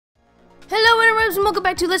subs and welcome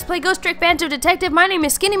back to Let's Play Ghost Trick Phantom Detective. My name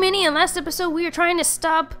is Skinny Minnie, and last episode we were trying to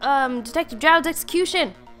stop Detective Jowd's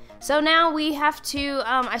execution. So now we have to,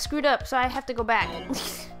 I screwed up, so I have to go back.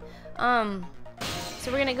 So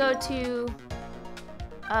we're gonna go to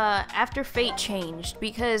after fate changed,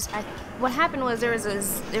 because what happened was there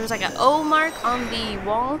was like an O mark on the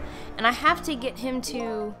wall, and I have to get him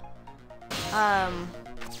to oh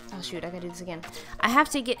shoot, I gotta do this again. I have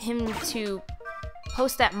to get him to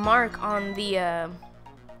post that mark on the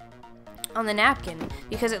napkin,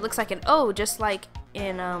 because it looks like an O, just like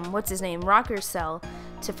in what's his name, Rocker's cell,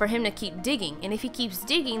 for him to keep digging. And if he keeps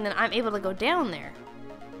digging, then I'm able to go down there.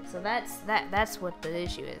 So that's what the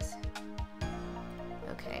issue is.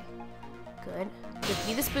 Okay, good.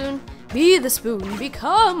 Be the spoon. Be the spoon.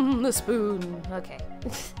 Become the spoon. Okay.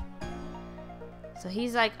 So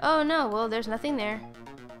he's like, oh no, well there's nothing there.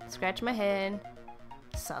 Scratch my head.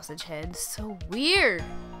 Sausage head. So weird.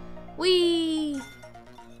 Whee!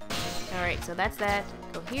 Alright, so that's that.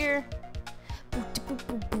 Go here.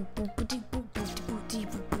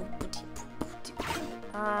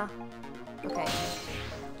 Okay.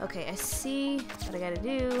 Okay, I see what I gotta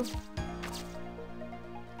do.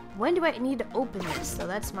 When do I need to open this? So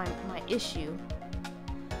that's my issue.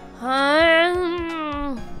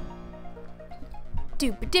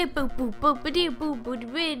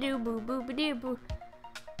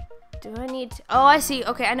 Do I need to? Oh, I see.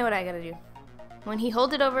 Okay, I know what I gotta do. When he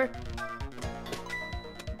holds it over.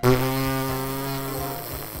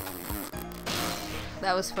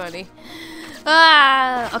 That was funny.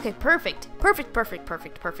 Okay, perfect. Perfect.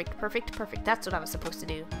 That's what I was supposed to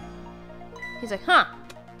do. He's like, huh,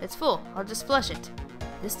 it's full. I'll just flush it.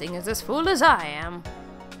 This thing is as full as I am.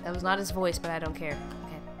 That was not his voice, but I don't care.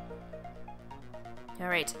 Okay.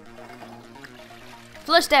 Alright.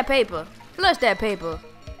 Flush that paper. Flush that paper.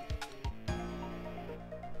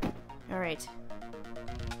 Alright.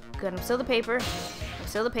 Good, I'm still the paper. I'm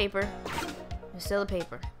still the paper. I'm still the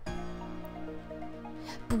paper.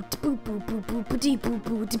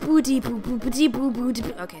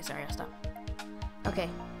 Okay, sorry, I'll stop. Okay.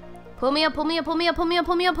 Pull me up, pull me up, pull me up, pull me up,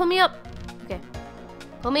 pull me up, pull me up. Okay.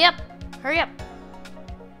 Pull me up. Hurry up.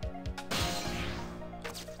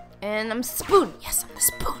 And I'm the spoon. Yes, I'm the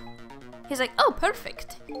spoon. He's like, oh,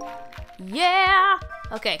 perfect. Yeah.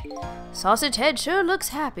 Okay. Sausage Head sure looks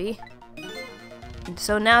happy. And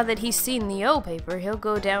so now that he's seen the O paper, he'll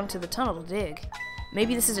go down to the tunnel to dig.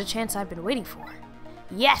 Maybe this is a chance I've been waiting for.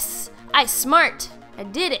 Yes! I smart! I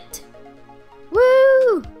did it!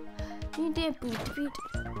 Woo!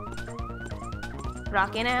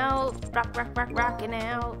 Rocking out. Rocking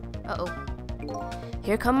out. Uh-oh.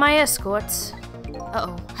 Here come my escorts.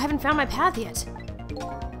 Uh-oh. I haven't found my path yet.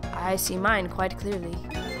 I see mine quite clearly.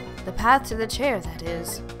 The path to the chair, that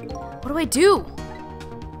is. What do I do?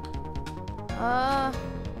 I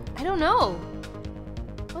don't know.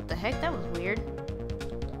 What the heck? That was weird.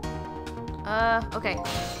 Okay.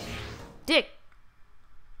 Dig.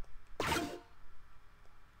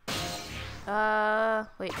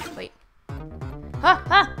 Wait.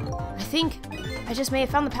 Ha! I think I just may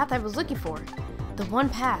have found the path I was looking for. The one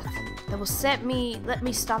path that will let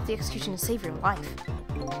me stop the execution and save your life.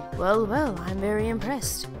 Well, I'm very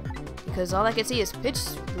impressed. Because all I can see is pitch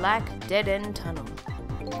black dead-end tunnel.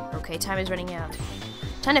 Okay, time is running out.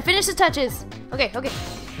 Time to finish the touches! Okay. Oh,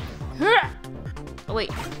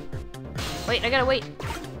 wait, I gotta wait.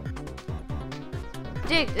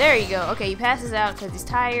 Dig, there you go. Okay, he passes out because he's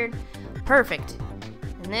tired. Perfect.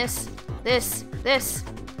 And this.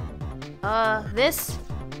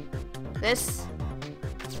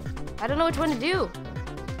 I don't know which one to do.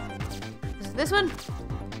 Is it this one?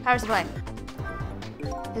 Power supply.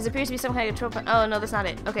 This appears to be some kind of control. Oh, no, that's not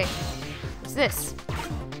it. Okay. What's this?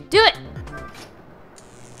 Do it!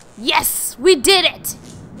 Yes! We did it!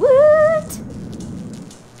 What?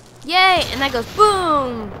 Yay! And that goes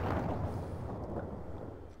boom!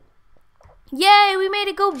 Yay! We made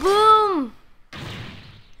it go boom!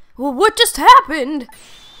 Well, what just happened?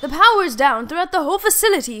 The power's down throughout the whole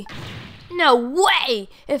facility. No way!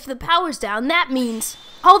 If the power's down, that means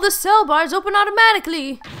all the cell bars open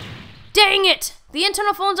automatically. Dang it! The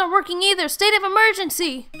internal phones aren't working either. State of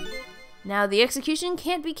emergency! Now the execution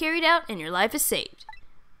can't be carried out and your life is saved.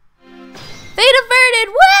 Fate averted!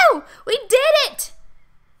 Woo! We did it!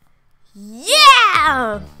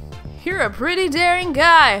 Yeah! You're a pretty daring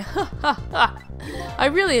guy. I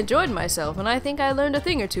really enjoyed myself, and I think I learned a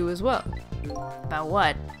thing or two as well. About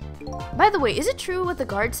what? By the way, is it true what the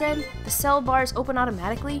guard said? The cell bars open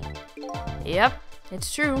automatically? Yep,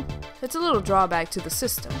 it's true. It's a little drawback to the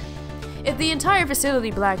system. If the entire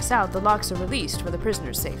facility blacks out, the locks are released for the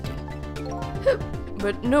prisoner's safety.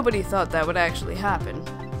 but nobody thought that would actually happen.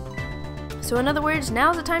 So in other words,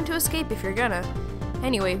 now's the time to escape if you're gonna.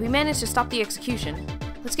 Anyway, we managed to stop the execution.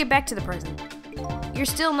 Let's get back to the present. You're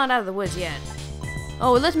still not out of the woods yet.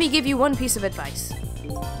 Oh, let me give you one piece of advice.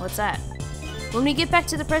 What's that? When we get back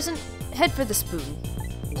to the present, head for the spoon.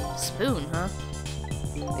 Spoon, huh?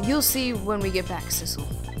 You'll see when we get back, Sissel.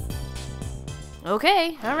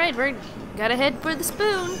 Okay, alright, we're gotta head for the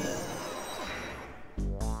spoon.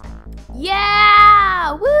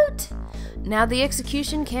 Yeah! Woot! Now the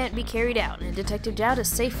execution can't be carried out, and Detective Jowd is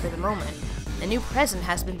safe for the moment. A new present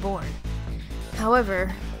has been born.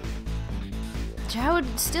 However, Jowd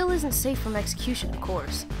still isn't safe from execution, of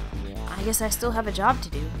course. I guess I still have a job to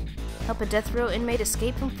do. Help a death row inmate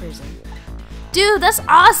escape from prison. Dude, that's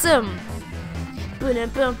awesome! Oh, I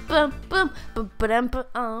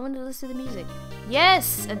want to listen to the music.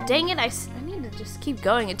 Yes! Dang it, I need to just keep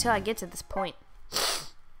going until I get to this point.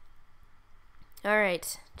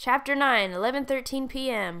 Alright, Chapter 9, 11:13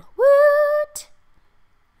 p.m. Woot!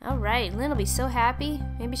 Alright, Lynn will be so happy.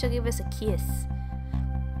 Maybe she'll give us a kiss.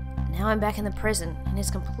 Now I'm back in the prison, and it's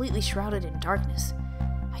completely shrouded in darkness.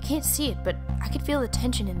 I can't see it, but I could feel the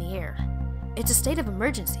tension in the air. It's a state of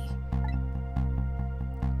emergency.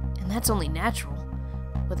 And that's only natural,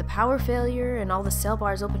 with a power failure and all the cell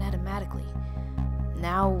bars open automatically.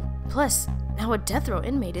 Now a death row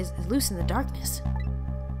inmate is loose in the darkness.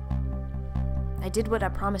 I did what I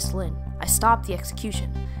promised Lynn. I stopped the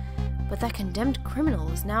execution. But that condemned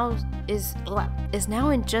criminal is now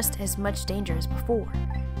in just as much danger as before.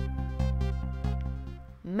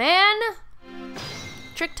 Man!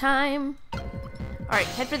 Trick time! Alright,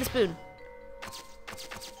 head for the spoon.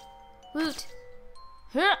 Woot!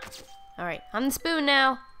 Alright, I'm the spoon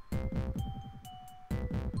now.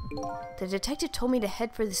 The detective told me to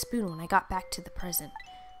head for the spoon when I got back to the present.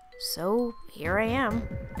 So, here I am.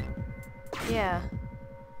 Yeah.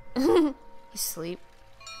 He's asleep.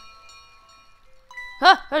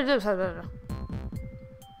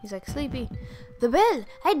 He's like, sleepy. The bell!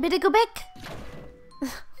 I'd better go back!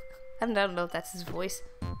 I don't know if that's his voice.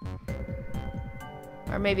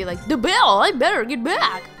 Or maybe like, the bell! I better get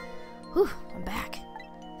back! Whew, I'm back.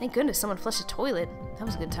 Thank goodness someone flushed the toilet. That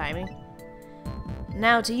was good timing.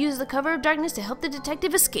 Now to use the cover of darkness to help the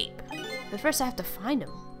detective escape. But first I have to find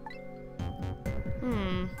him.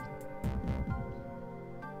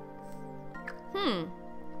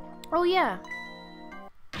 Oh yeah.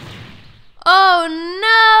 Oh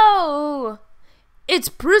no! It's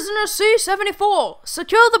prisoner C-74!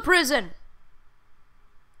 Secure the prison!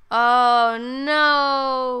 Oh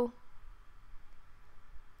no!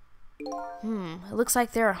 It looks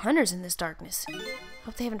like there are hunters in this darkness.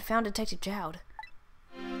 Hope they haven't found Detective Jowd.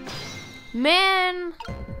 Man!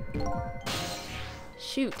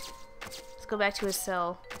 Shoot. Let's go back to his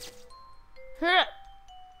cell.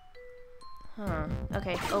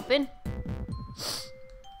 Okay, open.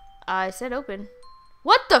 I said open.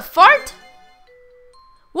 What the fart?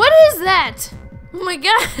 What is that? Oh my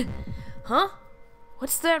god! Huh?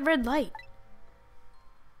 What's that red light?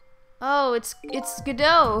 Oh, it's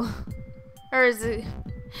Godot. Or is it...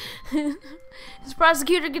 It's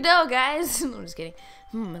Prosecutor Godot, guys. I'm just kidding.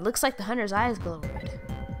 It looks like the hunter's eyes glow red.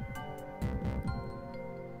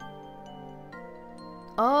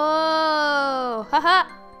 Oh! Haha!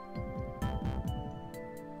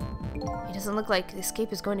 It doesn't look like the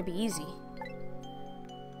escape is going to be easy.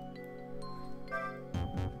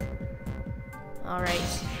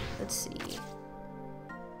 Alright, let's see.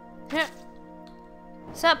 Here.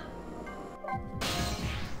 What's up?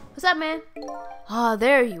 What's up, man? Ah,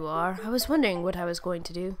 there you are. I was wondering what I was going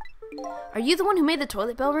to do. Are you the one who made the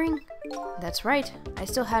toilet bell ring? That's right. I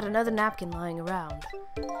still had another napkin lying around.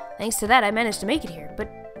 Thanks to that, I managed to make it here. But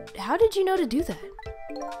how did you know to do that?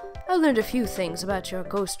 I learned a few things about your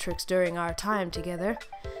ghost tricks during our time together.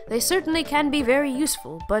 They certainly can be very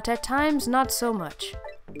useful, but at times not so much.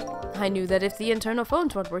 I knew that if the internal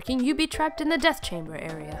phones weren't working, you'd be trapped in the death chamber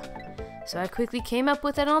area. So I quickly came up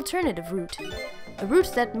with an alternative route. A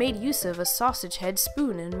route that made use of a sausage head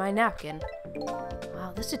spoon in my napkin.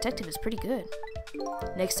 Wow, this detective is pretty good.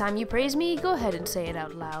 Next time you praise me, go ahead and say it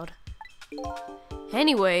out loud.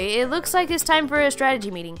 Anyway, it looks like it's time for a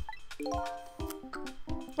strategy meeting.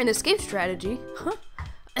 An escape strategy?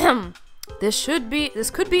 Huh? This could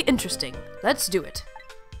be interesting. Let's do it.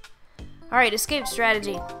 Alright, escape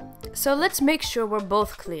strategy. So let's make sure we're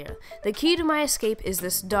both clear. The key to my escape is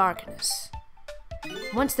this darkness.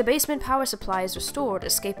 Once the basement power supply is restored,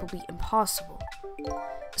 escape will be impossible.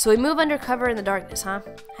 So we move undercover in the darkness, huh?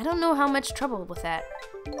 I don't know how much trouble with that.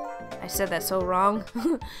 I said that so wrong.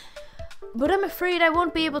 But I'm afraid I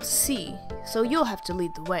won't be able to see, so you'll have to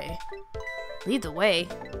lead the way. Lead the way.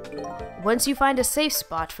 Once you find a safe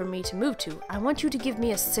spot for me to move to, I want you to give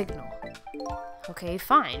me a signal. Okay,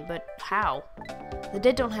 fine, but how? The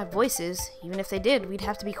dead don't have voices. Even if they did, we'd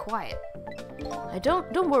have to be quiet.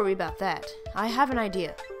 Don't worry about that. I have an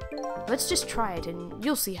idea. Let's just try it and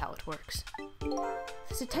you'll see how it works.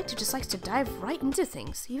 This detective just likes to dive right into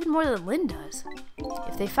things, even more than Lynn does.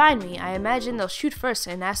 If they find me, I imagine they'll shoot first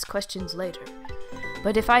and ask questions later.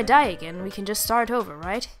 But if I die again, we can just start over,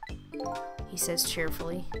 right? He says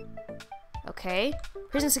cheerfully. Okay.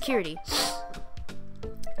 Prison security.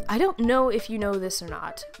 I don't know if you know this or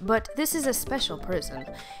not, but this is a special prison.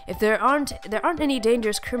 If there aren't any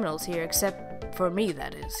dangerous criminals here except for me,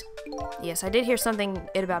 that is. Yes, I did hear something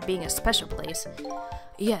about being a special place.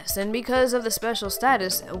 Yes, and because of the special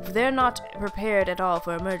status, they're not prepared at all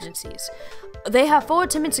for emergencies. They have 4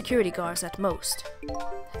 timid security guards at most.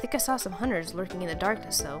 I think I saw some hunters lurking in the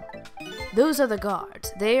darkness, though. Those are the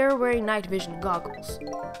guards. They are wearing night vision goggles.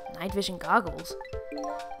 Night vision goggles?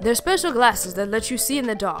 They're special glasses that let you see in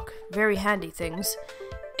the dark. Very handy things.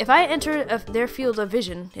 If I enter their field of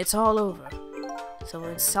vision, it's all over. So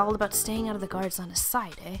it's all about staying out of the guards' line of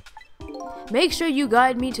sight, eh? Make sure you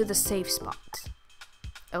guide me to the safe spots.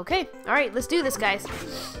 Okay, alright, let's do this, guys.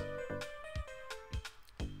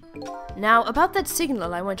 Now, about that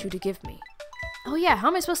signal I want you to give me. Oh yeah, how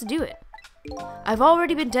am I supposed to do it? I've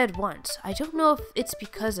already been dead once. I don't know if it's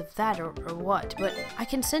because of that or what, but I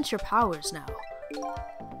can sense your powers now.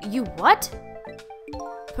 You what?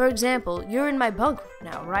 For example, you're in my bunk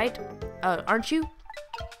now, right? Aren't you?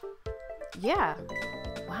 Yeah.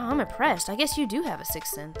 Wow, I'm impressed. I guess you do have a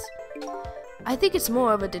sixth sense. I think it's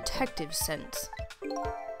more of a detective sense.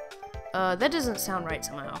 That doesn't sound right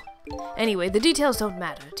somehow. Anyway, the details don't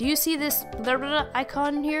matter. Do you see this blah, blah, blah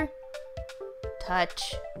icon here?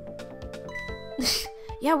 Touch.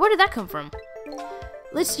 Yeah, where did that come from?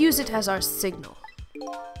 Let's use it as our signal.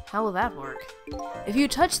 How will that work? If you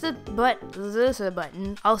touch the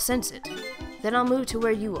button, I'll sense it. Then I'll move to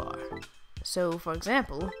where you are. So, for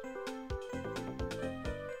example...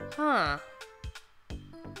 Huh.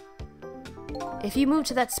 If you move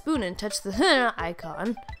to that spoon and touch the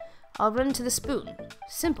icon, I'll run to the spoon.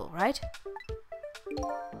 Simple, right?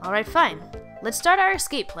 Alright, fine. Let's start our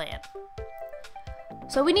escape plan.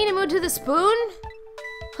 So we need to move to the spoon?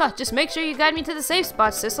 Huh, just make sure you guide me to the safe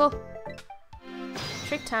spot, Sissel.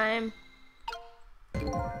 Trick time.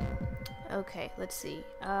 Okay, let's see.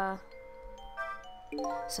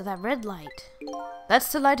 So that red light.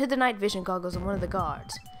 That's the light of the night vision goggles on one of the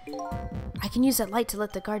guards. I can use that light to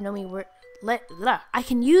let the guard know me where... I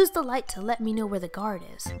can use the light to let me know where the guard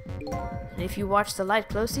is. And if you watch the light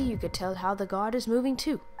closely, you could tell how the guard is moving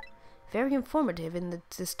too. Very informative in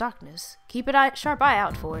this darkness. Keep a sharp eye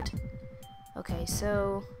out for it. Okay,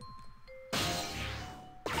 so...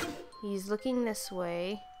 he's looking this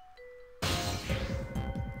way.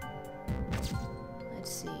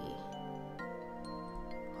 Let's see.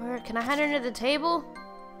 Where can I hide under the table?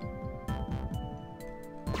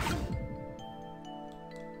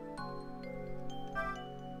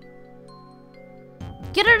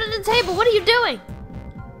 Get under the table! What are you doing?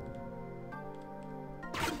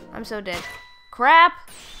 I'm so dead. Crap!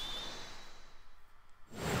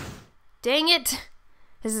 Dang it!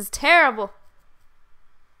 This is terrible.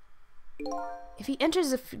 If he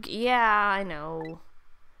enters yeah, I know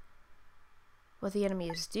what the enemy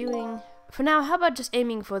is doing. For now, how about just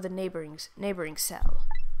aiming for the neighboring cell?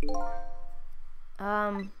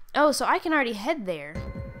 Oh, so I can already head there.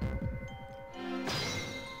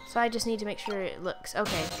 So I just need to make sure it looks.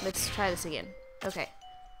 Okay, let's try this again. Okay.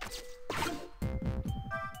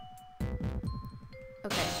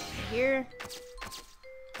 Okay, here.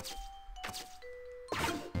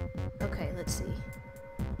 Okay, let's see.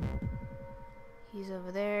 He's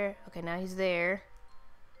over there. Okay, now he's there.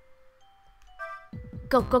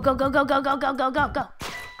 Go, go, go, go, go, go, go, go, go, go, go.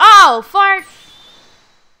 Oh, fart!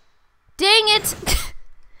 Dang it!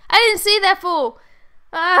 I didn't see that fool!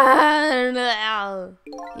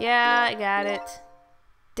 Yeah, I got it.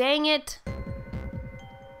 Dang it.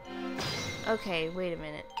 Okay, wait a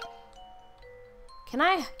minute.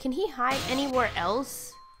 Can he hide anywhere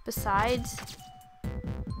else besides?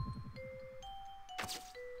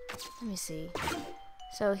 Let me see.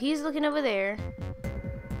 So he's looking over there.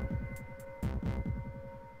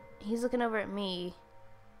 He's looking over at me.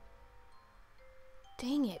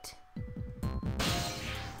 Dang it.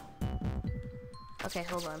 Okay,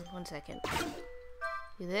 hold on 1 second.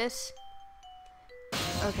 Do this.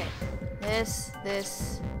 Okay. This.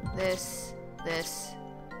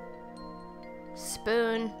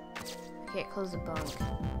 Spoon. I can't close the bunk.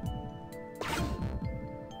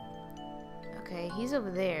 Okay, he's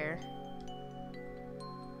over there.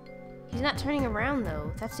 He's not turning around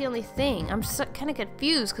though. That's the only thing. I'm so, kind of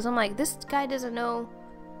confused because I'm like, this guy doesn't know.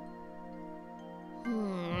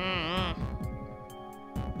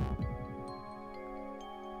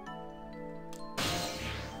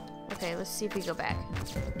 Okay, let's see if we go back.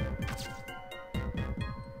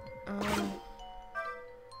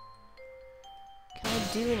 Can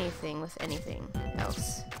I do anything with anything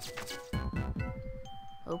else?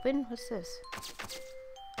 Open? What's this?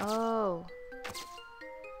 Oh.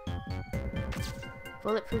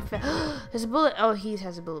 Bulletproof vest. There's a bullet. Oh, he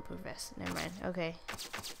has a bulletproof vest. Never mind. Okay.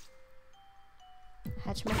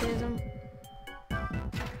 Hatch mechanism.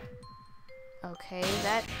 Okay,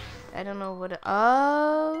 that. I don't know what.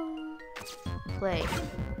 Oh. Play.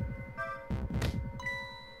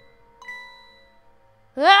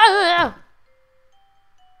 Ah!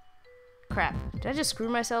 Crap. Did I just screw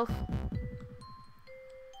myself?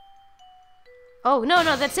 Oh, no,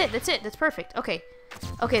 no, that's it. That's it. That's perfect. Okay.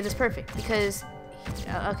 Okay, that's perfect. Because,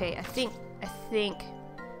 okay, I think,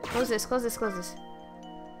 close this, close this, close this.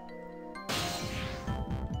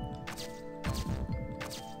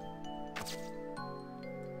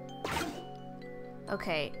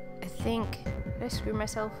 Okay, I think, did I screw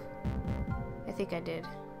myself? I think I did.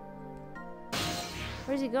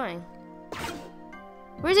 Where's he going?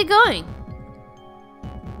 Where's he going?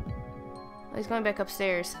 Oh, he's going back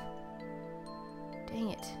upstairs.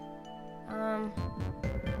 Dang it. I'm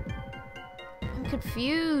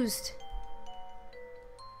confused.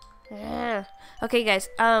 Yeah. Okay, guys.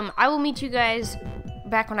 I will meet you guys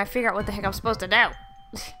back when I figure out what the heck I'm supposed to do.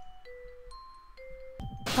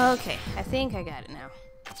 Okay, I think I got it now.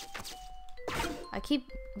 I keep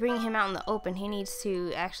bringing him out in the open. He needs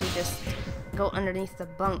to actually just go underneath the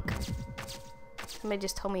bunk. Somebody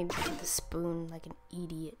just told me to get the spoon like an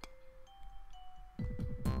idiot.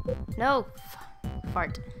 No.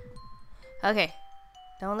 Fart. Okay.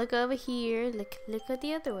 Don't look over here. Look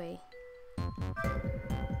the other way.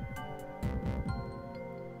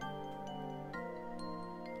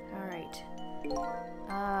 Alright.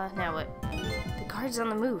 Now what? The guard's on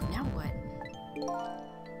the move. Now what?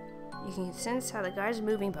 You can sense how the guard's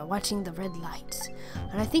moving by watching the red lights.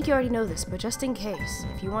 And I think you already know this, but just in case,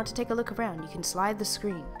 if you want to take a look around, you can slide the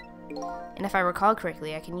screen. And if I recall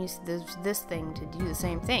correctly, I can use this thing to do the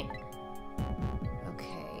same thing.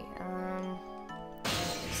 Okay,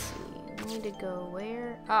 let's see. We need to go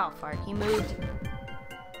where? Oh, fart. He moved.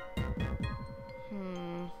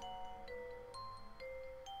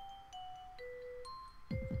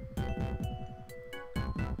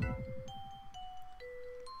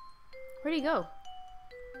 Where'd he go?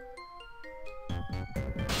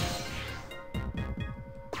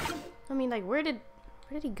 I mean, like, where did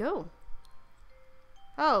he go?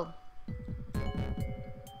 Oh.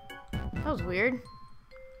 That was weird.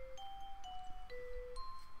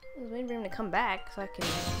 I was waiting for him to come back so I can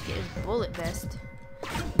get his bullet vest.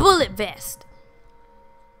 Bullet vest!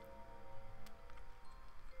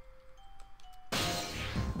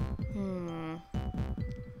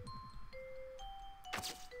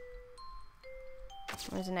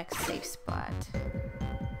 Where's the next safe spot?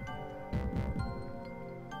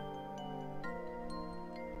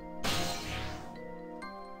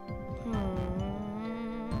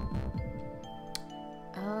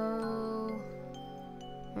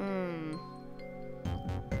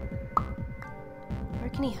 Where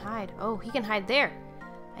can he hide? Oh, he can hide there.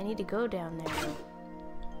 I need to go down there though.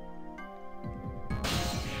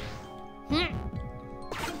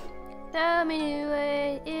 Somebody knew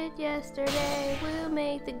it yesterday. We'll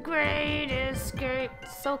make the great escape.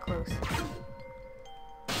 So close.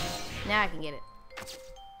 Now I can get it.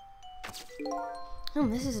 Oh,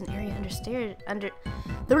 this is an area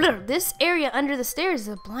this area under the stairs is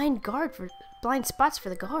a blind spots for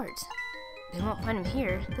the guards. They won't find him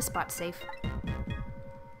here. This spot's safe.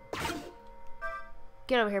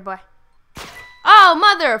 Get over here, boy. Oh,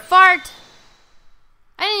 mother fart!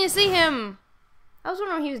 I didn't even see him. I was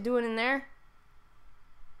wondering what he was doing in there.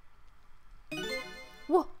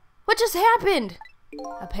 Whoa, what just happened?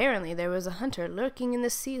 Apparently there was a hunter lurking in the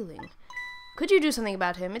ceiling. Could you do something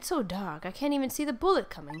about him? It's so dark, I can't even see the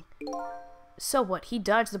bullet coming. So what, he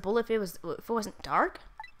dodged the bullet if it wasn't dark?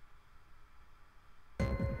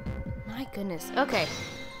 My goodness, okay.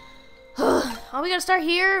 Are we gonna start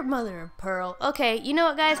here? Mother of pearl. Okay, you know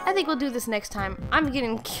what, guys? I think we'll do this next time. I'm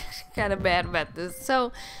getting kind of bad about this,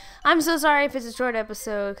 so I'm so sorry if it's a short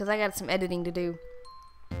episode because I got some editing to do.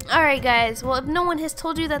 Alright, guys. Well, if no one has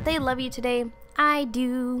told you that they love you today, I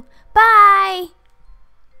do. Bye!